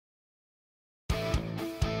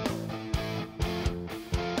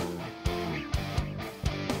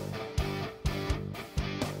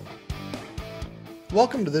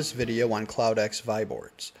Welcome to this video on CloudX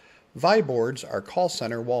ViiBoards. ViiBoards are call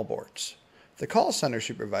center wallboards. The call center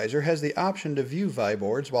supervisor has the option to view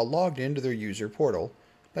ViiBoards while logged into their user portal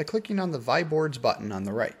by clicking on the ViiBoards button on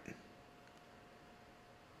the right.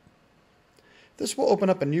 This will open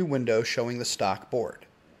up a new window showing the stock board.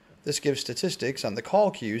 This gives statistics on the call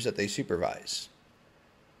queues that they supervise.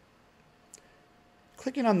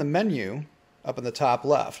 Clicking on the menu up in the top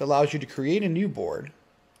left allows you to create a new board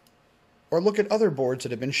or look at other boards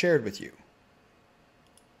that have been shared with you,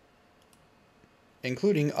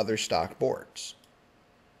 including other stock boards.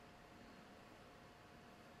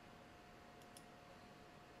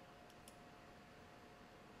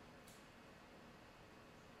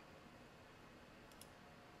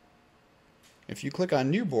 If you click on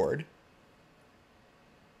New Board,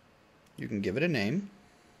 you can give it a name,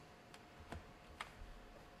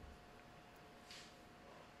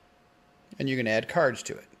 and you can add cards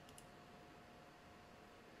to it.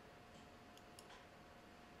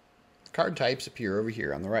 Card types appear over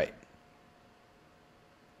here on the right.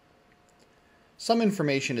 Some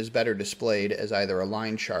information is better displayed as either a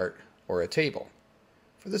line chart or a table.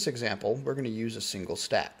 For this example, we're going to use a single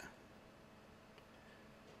stat.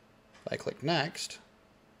 If I click Next,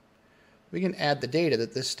 we can add the data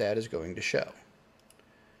that this stat is going to show.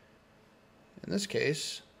 In this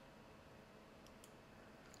case,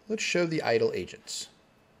 let's show the idle agents.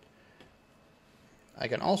 I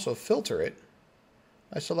can also filter it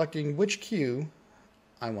by selecting which queue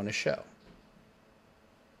I want to show.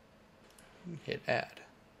 Hit Add.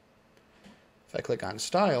 If I click on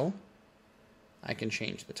Style, I can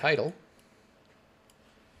change the title.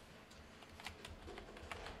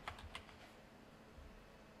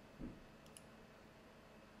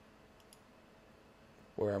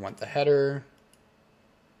 Where I want the header,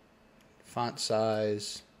 font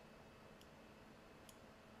size,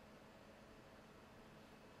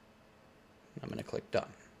 I'm going to click Done.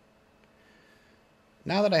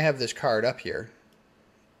 Now that I have this card up here,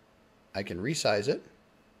 I can resize it.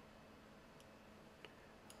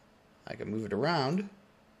 I can move it around.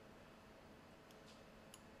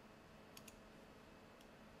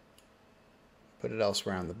 Put it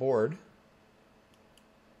elsewhere on the board.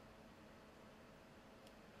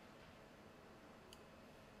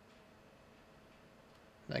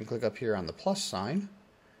 Then click up here on the plus sign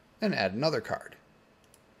and add another card.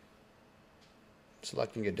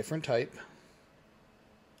 Selecting a different type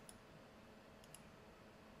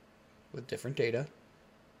with different data.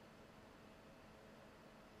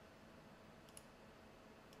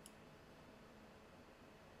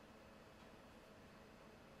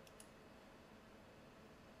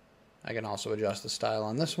 I can also adjust the style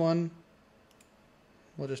on this one.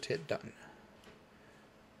 We'll just hit Done.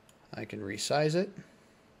 I can resize it.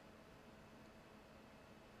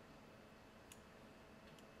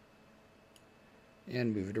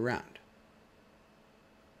 And move it around.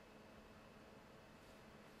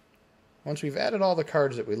 Once we've added all the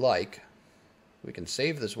cards that we like, we can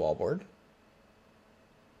save this wallboard.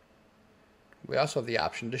 We also have the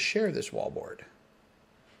option to share this wallboard.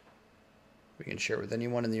 We can share it with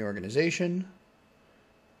anyone in the organization,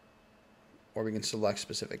 or we can select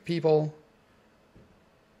specific people.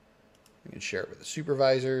 We can share it with the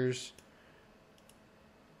supervisors,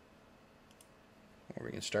 or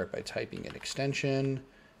we can start by typing an extension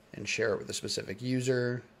and share it with a specific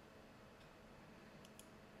user.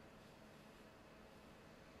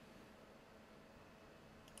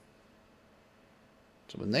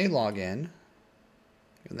 So when they log in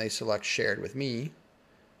and they select Shared with Me,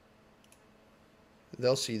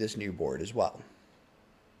 they'll see this new board as well.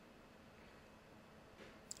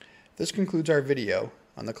 This concludes our video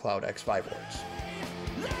on the CloudX ViiBoards.